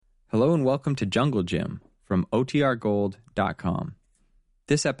Hello and welcome to Jungle Gym from OTRGold.com.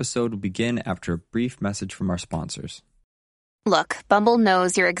 This episode will begin after a brief message from our sponsors. Look, Bumble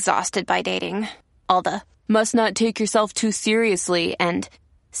knows you're exhausted by dating. All the, must not take yourself too seriously, and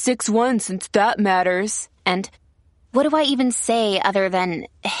 6'1" since that matters, and what do I even say other than,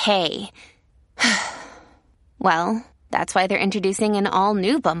 hey? Well, that's why they're introducing an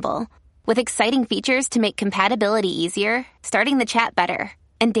all-new Bumble, with exciting features to make compatibility easier, starting the chat better,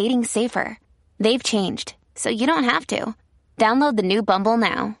 and dating safer. They've changed, so you don't have to. Download the new Bumble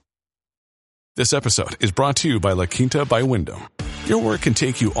now. This episode is brought to you by La Quinta by Wyndham. Your work can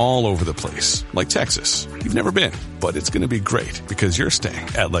take you all over the place, like Texas. You've never been, but it's going to be great because you're staying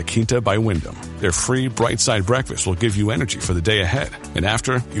at La Quinta by Wyndham. Their free Bright Side breakfast will give you energy for the day ahead. And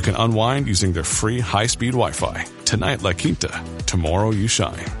after, you can unwind using their free high-speed Wi-Fi. Tonight, La Quinta. Tomorrow, you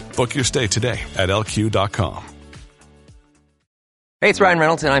shine. Book your stay today at LQ.com. Hey, it's Ryan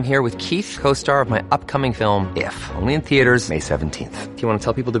Reynolds, and I'm here with Keith, co-star of my upcoming film, If, only in theaters May 17th. Do you want to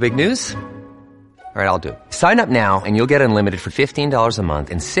tell people the big news? All right, I'll do it. Sign up now and you'll get unlimited for $15 a month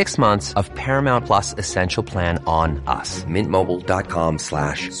and 6 months of Paramount Plus Essential Plan on us.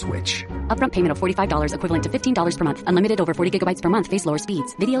 MintMobile.com/switch. Upfront payment of $45 equivalent to $15 per month. Unlimited over 40 gigabytes per month. Face lower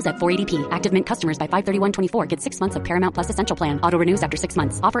speeds. Videos at 480p. Active Mint customers by 531.24 get 6 months of Paramount Plus Essential Plan. Auto renews after 6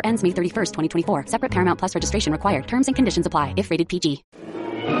 months. Offer ends May 31st, 2024. Separate Paramount Plus registration required. Terms and conditions apply if rated PG.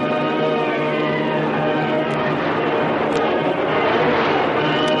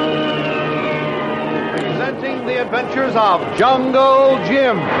 The Adventures of Jungle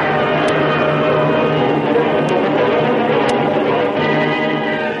Jim.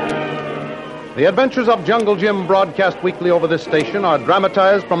 The Adventures of Jungle Jim, broadcast weekly over this station, are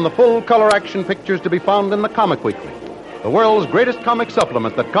dramatized from the full-color action pictures to be found in the Comic Weekly, the world's greatest comic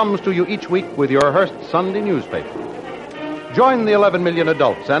supplement that comes to you each week with your Hearst Sunday newspaper. Join the 11 million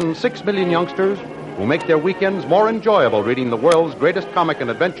adults and 6 million youngsters who make their weekends more enjoyable reading the world's greatest comic and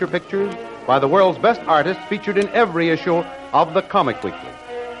adventure pictures by the world's best artists featured in every issue of the Comic Weekly.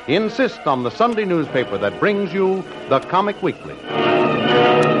 Insist on the Sunday newspaper that brings you the Comic Weekly.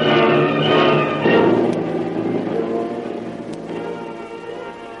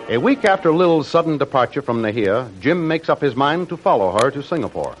 A week after Lil's sudden departure from Nahia, Jim makes up his mind to follow her to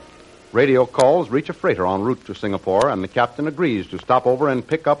Singapore. Radio calls reach a freighter en route to Singapore, and the captain agrees to stop over and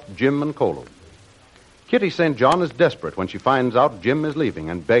pick up Jim and Kolo. Kitty St. John is desperate when she finds out Jim is leaving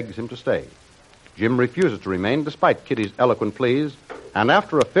and begs him to stay. Jim refuses to remain despite Kitty's eloquent pleas, and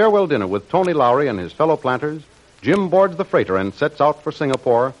after a farewell dinner with Tony Lowry and his fellow planters, Jim boards the freighter and sets out for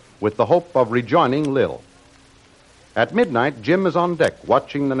Singapore with the hope of rejoining Lil. At midnight, Jim is on deck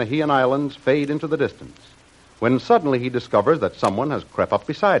watching the Nahian Islands fade into the distance, when suddenly he discovers that someone has crept up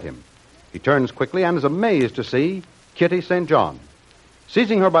beside him. He turns quickly and is amazed to see Kitty St. John.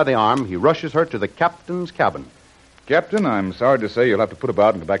 Seizing her by the arm, he rushes her to the captain's cabin. Captain, I'm sorry to say you'll have to put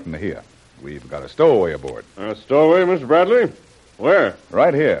about and go back to Nahia. We've got a stowaway aboard. A stowaway, Mr. Bradley? Where?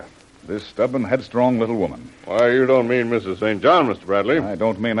 Right here. This stubborn, headstrong little woman. Why, you don't mean Mrs. St. John, Mr. Bradley. I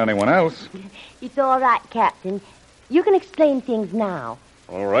don't mean anyone else. It's all right, Captain. You can explain things now.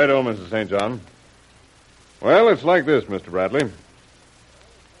 All right, Mrs. St. John. Well, it's like this, Mr. Bradley. As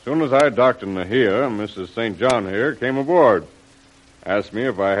soon as I docked in Nahia, Mrs. St. John here came aboard. Asked me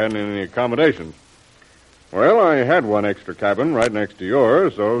if I had any accommodations. Well, I had one extra cabin right next to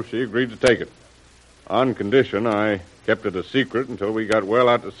yours, so she agreed to take it. On condition I kept it a secret until we got well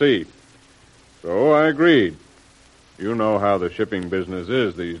out to sea. So I agreed. You know how the shipping business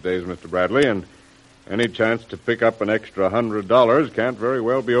is these days, Mr. Bradley, and any chance to pick up an extra $100 can't very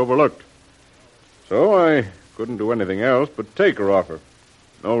well be overlooked. So I couldn't do anything else but take her offer.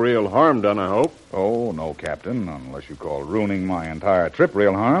 No real harm done, I hope. Oh, no, Captain, unless you call ruining my entire trip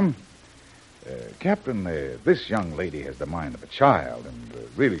real harm. Captain, this young lady has the mind of a child and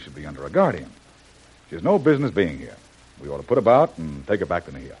really should be under a guardian. She has no business being here. We ought to put about and take her back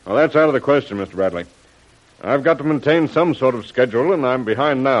to Nahia. Well, that's out of the question, Mr. Bradley. I've got to maintain some sort of schedule, and I'm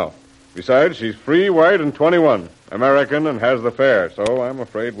behind now. Besides, she's free, white, and 21, American, and has the fare, so I'm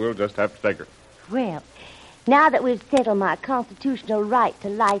afraid we'll just have to take her. Well, now that we've settled my constitutional right to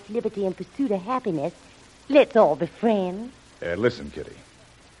life, liberty, and pursuit of happiness, let's all be friends. Listen, Kitty.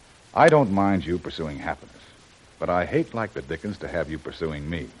 I don't mind you pursuing happiness, but I hate like the dickens to have you pursuing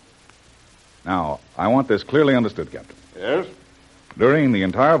me. Now, I want this clearly understood, Captain. Yes? During the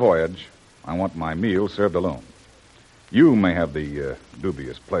entire voyage, I want my meal served alone. You may have the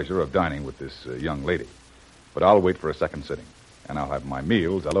dubious pleasure of dining with this young lady, but I'll wait for a second sitting, and I'll have my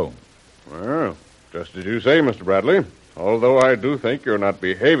meals alone. Well, just as you say, Mr. Bradley. Although I do think you're not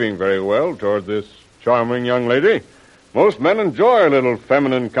behaving very well toward this charming young lady. Most men enjoy a little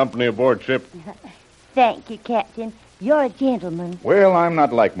feminine company aboard ship. Thank you, Captain. You're a gentleman. Well, I'm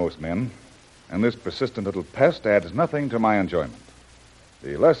not like most men, and this persistent little pest adds nothing to my enjoyment.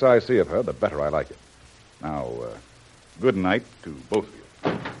 The less I see of her, the better I like it. Now, good night to both of you.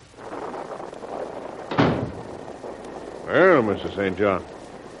 Well, Mr. St. John,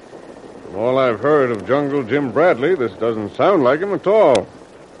 from all I've heard of Jungle Jim Bradley, this doesn't sound like him at all.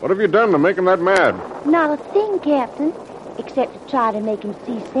 What have you done to make him that mad? Not a thing, Captain, except to try to make him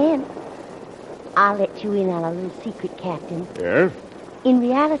see sense. I'll let you in on a little secret, Captain. Yes? In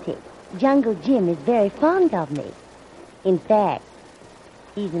reality, Jungle Jim is very fond of me. In fact,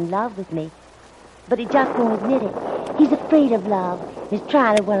 he's in love with me. But he just won't admit it. He's afraid of love. He's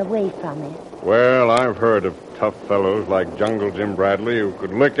trying to run away from it. Well, I've heard of tough fellows like Jungle Jim Bradley who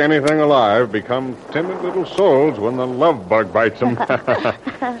could lick anything alive become timid little souls when the love bug bites them.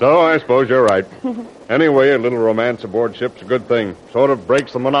 So I suppose you're right. Anyway, a little romance aboard ship's a good thing. Sort of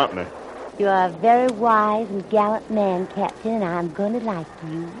breaks the monotony. You are a very wise and gallant man, Captain, and I'm going to like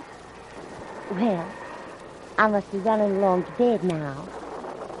you. Well, I must be running along to bed now.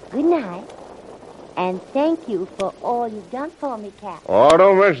 Good night. And thank you for all you've done for me, Captain. Oh,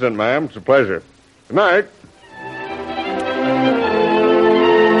 don't mention it, ma'am. It's a pleasure. Good night.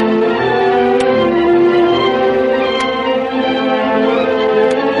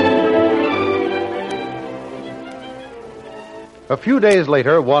 A few days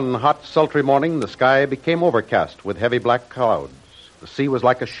later, one hot, sultry morning, the sky became overcast with heavy black clouds. The sea was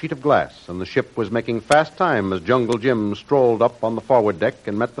like a sheet of glass, and the ship was making fast time as Jungle Jim strolled up on the forward deck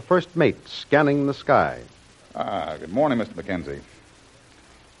and met the first mate scanning the sky. Good morning, Mr. Mackenzie.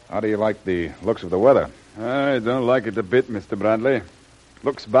 How do you like the looks of the weather? I don't like it a bit, Mr. Bradley.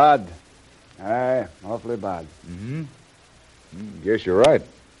 Looks bad. Aye, awfully bad. Mm-hmm. Guess you're right.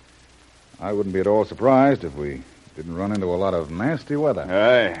 I wouldn't be at all surprised if we didn't run into a lot of nasty weather.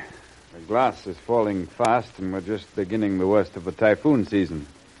 Aye. The glass is falling fast, and we're just beginning the worst of the typhoon season.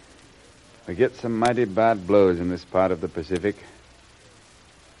 We get some mighty bad blows in this part of the Pacific.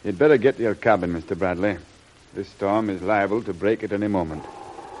 You'd better get to your cabin, Mr. Bradley. This storm is liable to break at any moment.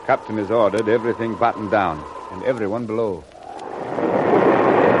 Captain has ordered everything battened down, and everyone below.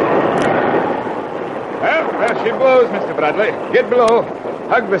 Well, there she blows, Mr. Bradley. Get below.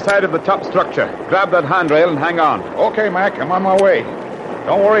 Hug the side of the top structure. Grab that handrail and hang on. Okay, Mac, I'm on my way.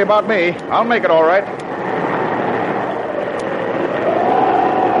 Don't worry about me. I'll make it all right.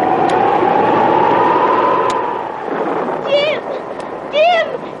 Jim,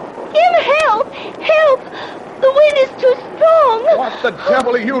 help! Help! The wind is too strong. What the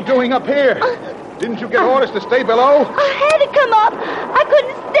devil are you doing up here? Didn't you get orders to stay below? I had to come up. I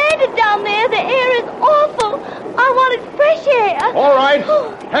couldn't stand it down there. The air is awful. I wanted fresh air. All right.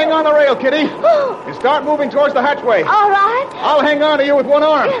 Hang on the rail, Kitty. And start moving towards the hatchway. All right. I'll hang on to you with one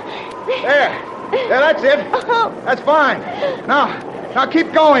arm. There, that's it. That's fine. Now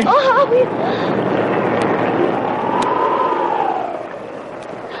keep going.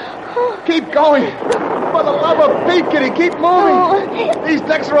 Keep going. For the love of Pete, Kitty, keep moving. These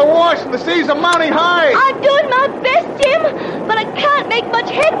decks are awash and the seas are mounting high. I'm doing my best, Jim, but I can't make much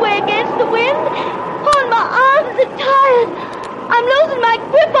headway against the wind. Oh, my arms are tired. I'm losing my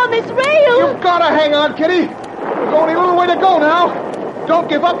grip on this rail. You've got to hang on, Kitty. There's only a little way to go now. Don't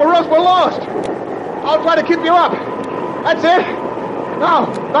give up or else we're lost. I'll try to keep you up. That's it. Now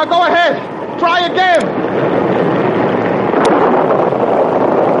go ahead. Try again.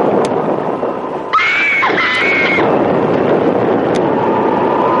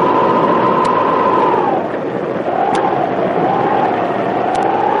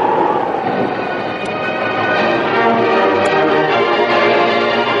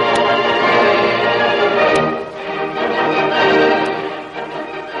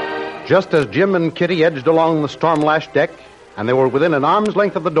 Just as Jim and Kitty edged along the storm-lashed deck, and they were within an arm's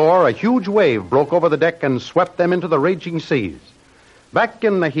length of the door, a huge wave broke over the deck and swept them into the raging seas. Back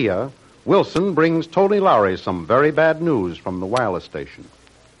in Nahia, Wilson brings Tony Lowry some very bad news from the wireless station.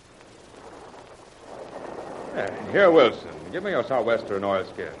 Here, Wilson, give me your sou'wester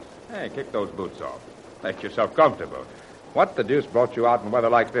oilskins. Hey, kick those boots off. Make yourself comfortable. What the deuce brought you out in weather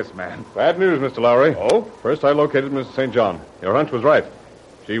like this, man? Bad news, Mr. Lowry. Oh? First, I located Mrs. St. John. Your hunch was right.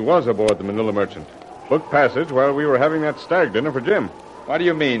 She was aboard the Manila Merchant. Booked passage while we were having that stag dinner for Jim. What do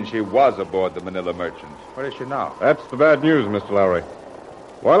you mean she was aboard the Manila Merchant? Where is she now? That's the bad news, Mr. Lowry.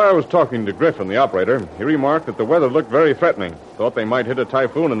 While I was talking to Griffin, the operator, he remarked that the weather looked very threatening. Thought they might hit a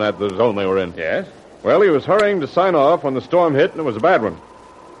typhoon in the zone they were in. Yes? Well, he was hurrying to sign off when the storm hit, and it was a bad one.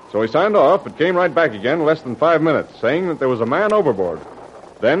 So he signed off, but came right back again in less than 5 minutes, saying that there was a man overboard.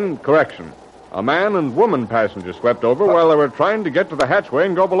 Then, correction. A man and woman passenger swept over while they were trying to get to the hatchway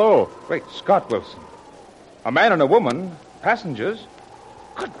and go below. Great Scott, Wilson. A man and a woman, passengers?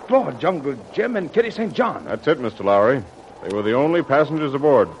 Good Lord, Jungle Jim and Kitty St. John. That's it, Mr. Lowry. They were the only passengers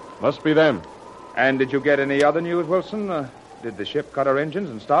aboard. Must be them. And did you get any other news, Wilson? Did the ship cut her engines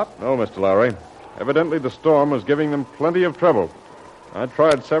and stop? No, Mr. Lowry. Evidently the storm was giving them plenty of trouble. I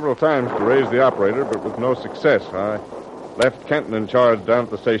tried several times to raise the operator, but with no success. I left Kenton in charge down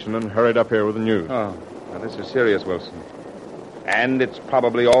at the station and hurried up here with the news. Oh, now this is serious, Wilson. And it's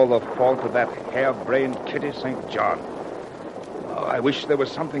probably all the fault of that harebrained Kitty St. John. Oh, I wish there was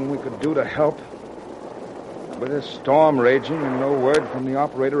something we could do to help. With this storm raging and no word from the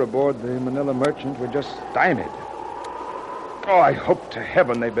operator aboard the Manila Merchant, we're just stymied. Oh, I hope to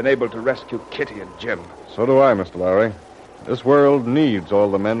heaven they've been able to rescue Kitty and Jim. So do I, Mr. Lowry. This world needs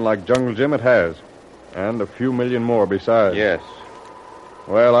all the men like Jungle Jim it has. And a few million more besides. Yes.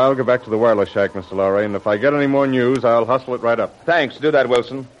 Well, I'll go back to the wireless shack, Mr. Lowry, and if I get any more news, I'll hustle it right up. Thanks. Do that,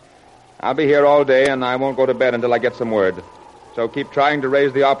 Wilson. I'll be here all day, and I won't go to bed until I get some word. So keep trying to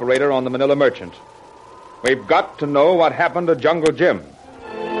raise the operator on the Manila Merchant. We've got to know what happened to Jungle Jim.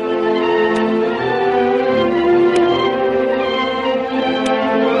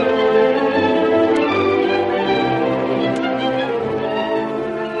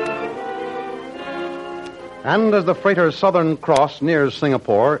 And as the freighter Southern Cross nears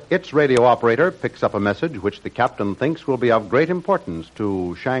Singapore, its radio operator picks up a message which the captain thinks will be of great importance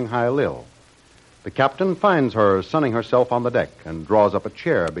to Shanghai Lil. The captain finds her sunning herself on the deck and draws up a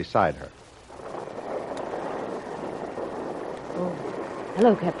chair beside her. Oh,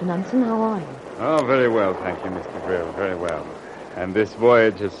 hello, Captain Unson. How are you? Oh, very well, thank you, Mr. Brill. Very well. And this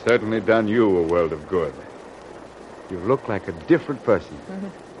voyage has certainly done you a world of good. You look like a different person.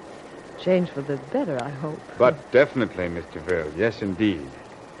 Change for the better, I hope. But definitely, Mr. Brill. Yes, indeed.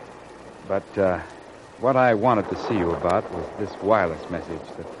 But what I wanted to see you about was this wireless message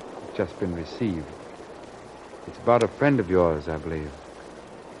that's just been received. It's about a friend of yours, I believe.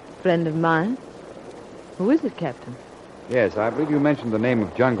 Friend of mine? Who is it, Captain? Yes, I believe you mentioned the name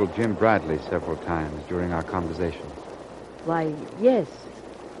of Jungle Jim Bradley several times during our conversation. Why, yes.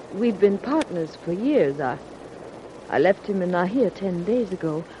 We've been partners for years. I left him in Nahia 10 days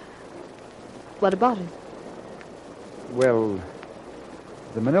ago. What about him? Well,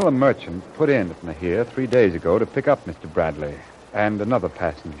 the Manila Merchant put in at Nahia 3 days ago to pick up Mr. Bradley and another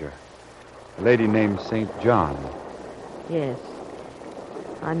passenger, a lady named St. John. Yes.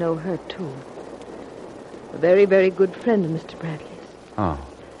 I know her, too. A very, very good friend of Mr. Bradley's. Oh.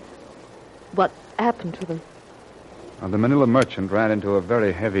 What happened to them? The Manila Merchant ran into a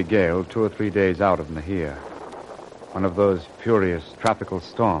very heavy gale 2 or 3 days out of Nahia. One of those furious tropical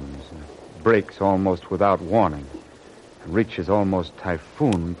storms. Breaks almost without warning and reaches almost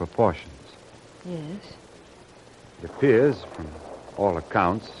typhoon proportions. Yes. It appears, from all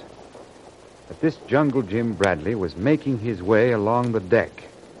accounts, that this Jungle Jim Bradley was making his way along the deck,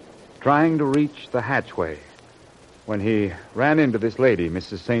 trying to reach the hatchway, when he ran into this lady,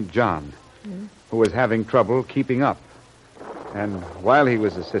 Mrs. St. John, who was having trouble keeping up. And while he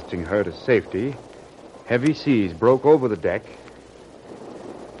was assisting her to safety, heavy seas broke over the deck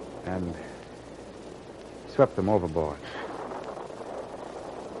and swept them overboard.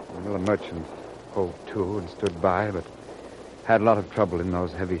 The Manila Merchant hove to and stood by, but had a lot of trouble in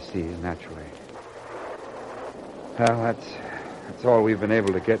those heavy seas, naturally. Well, that's all we've been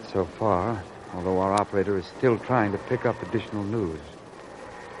able to get so far, although our operator is still trying to pick up additional news.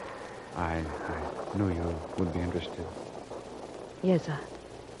 I knew you would be interested. Yes,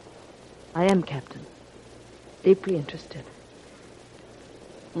 I am, Captain. Deeply interested.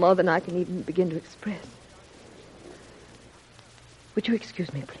 More than I can even begin to express. Would you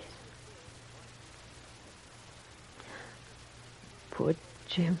excuse me, please? Poor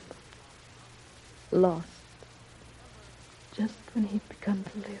Jim. Lost. Just when he'd begun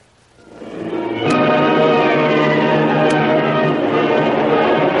to live.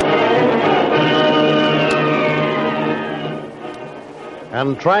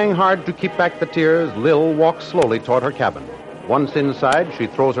 And trying hard to keep back the tears, Lil walks slowly toward her cabin. Once inside, she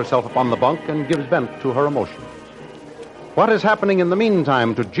throws herself upon the bunk and gives vent to her emotions. What is happening in the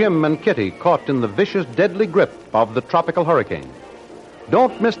meantime to Jim and Kitty caught in the vicious, deadly grip of the tropical hurricane?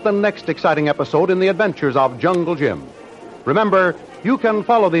 Don't miss the next exciting episode in the adventures of Jungle Jim. Remember, you can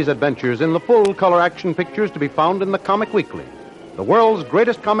follow these adventures in the full-color action pictures to be found in the Comic Weekly, the world's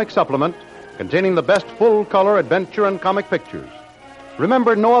greatest comic supplement containing the best full-color adventure and comic pictures.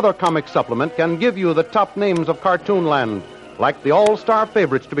 Remember, no other comic supplement can give you the top names of Cartoonland like the all-star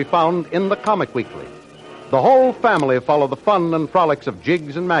favorites to be found in the Comic Weekly. The whole family follow the fun and frolics of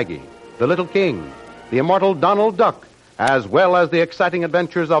Jiggs and Maggie, the Little King, the immortal Donald Duck, as well as the exciting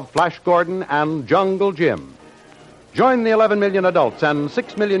adventures of Flash Gordon and Jungle Jim. Join the 11 million adults and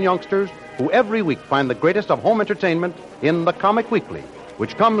 6 million youngsters who every week find the greatest of home entertainment in the Comic Weekly,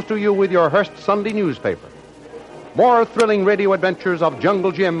 which comes to you with your Hearst Sunday newspaper. More thrilling radio adventures of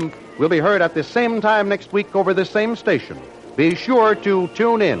Jungle Jim will be heard at the same time next week over this same station. Be sure to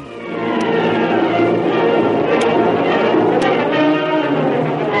tune in.